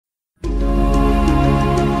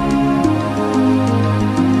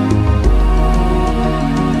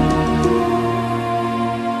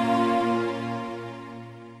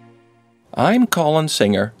I'm Colin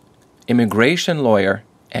Singer, immigration lawyer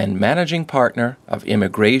and managing partner of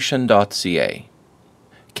Immigration.ca.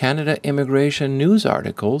 Canada Immigration News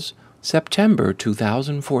Articles, September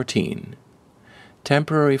 2014.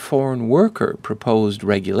 Temporary foreign worker proposed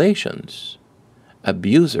regulations.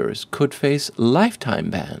 Abusers could face lifetime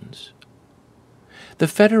bans. The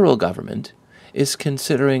federal government is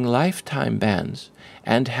considering lifetime bans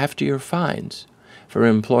and heftier fines for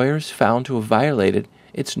employers found to have violated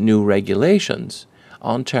its new regulations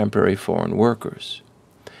on temporary foreign workers.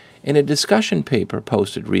 In a discussion paper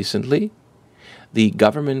posted recently, the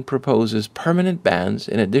government proposes permanent bans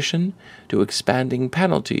in addition to expanding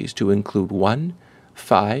penalties to include 1,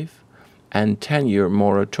 5, and 10-year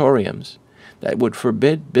moratoriums that would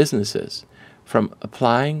forbid businesses from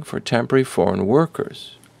applying for temporary foreign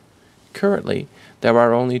workers. Currently, there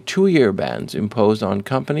are only 2-year bans imposed on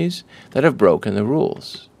companies that have broken the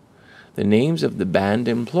rules. The names of the banned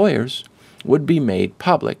employers would be made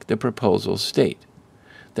public, the proposals state.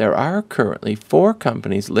 There are currently 4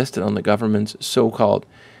 companies listed on the government's so-called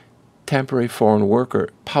temporary foreign worker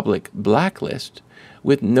public blacklist,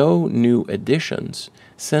 with no new additions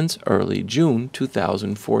since early June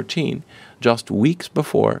 2014, just weeks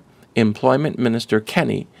before Employment Minister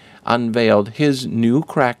Kenney unveiled his new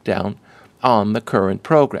crackdown on the current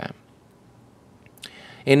program.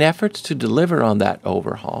 In efforts to deliver on that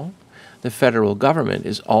overhaul, the federal government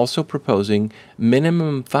is also proposing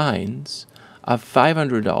minimum fines of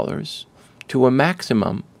 $500 to a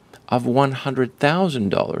maximum of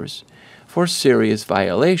 $100,000 for serious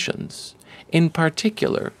violations, in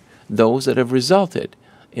particular those that have resulted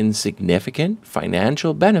in significant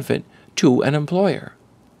financial benefit to an employer.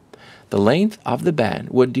 The length of the ban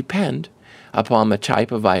would depend upon the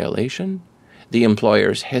type of violation, the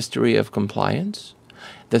employer's history of compliance,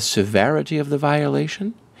 the severity of the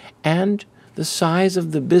violation, and the size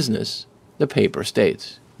of the business, the paper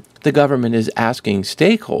states. The government is asking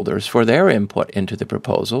stakeholders for their input into the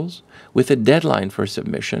proposals, with a deadline for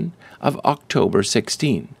submission of October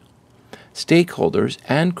 16. Stakeholders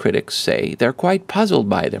and critics say they're quite puzzled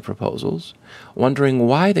by the proposals, wondering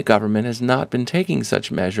why the government has not been taking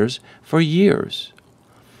such measures for years.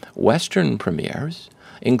 Western premiers,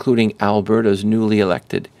 including Alberta's newly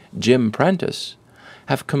elected Jim Prentice,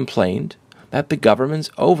 have complained that the government's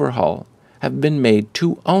overhaul have been made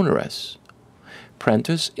too onerous.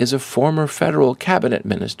 Prentice is a former federal cabinet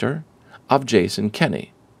minister of Jason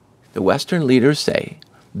Kenney. The Western leaders say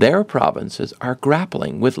their provinces are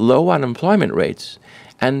grappling with low unemployment rates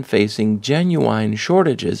and facing genuine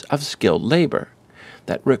shortages of skilled labor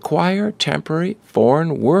that require temporary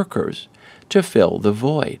foreign workers to fill the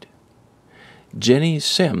void. Jenny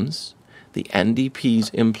Sims, the NDP's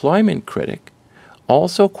employment critic,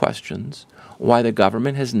 also questions why the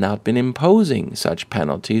government has not been imposing such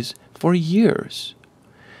penalties for years.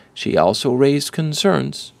 She also raised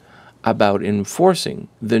concerns about enforcing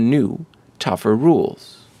the new, tougher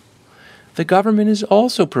rules. The government is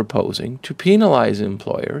also proposing to penalize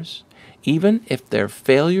employers even if their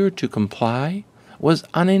failure to comply was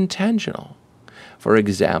unintentional. For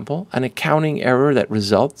example, an accounting error that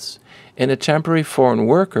results in a temporary foreign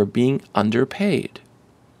worker being underpaid.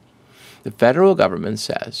 The federal government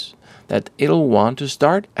says that it'll want to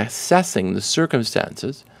start assessing the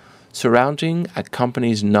circumstances surrounding a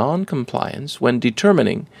company's non-compliance when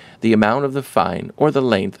determining the amount of the fine or the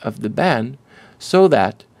length of the ban, so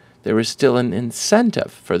that there is still an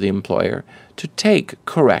incentive for the employer to take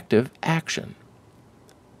corrective action.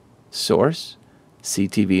 Source: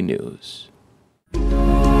 CTV News.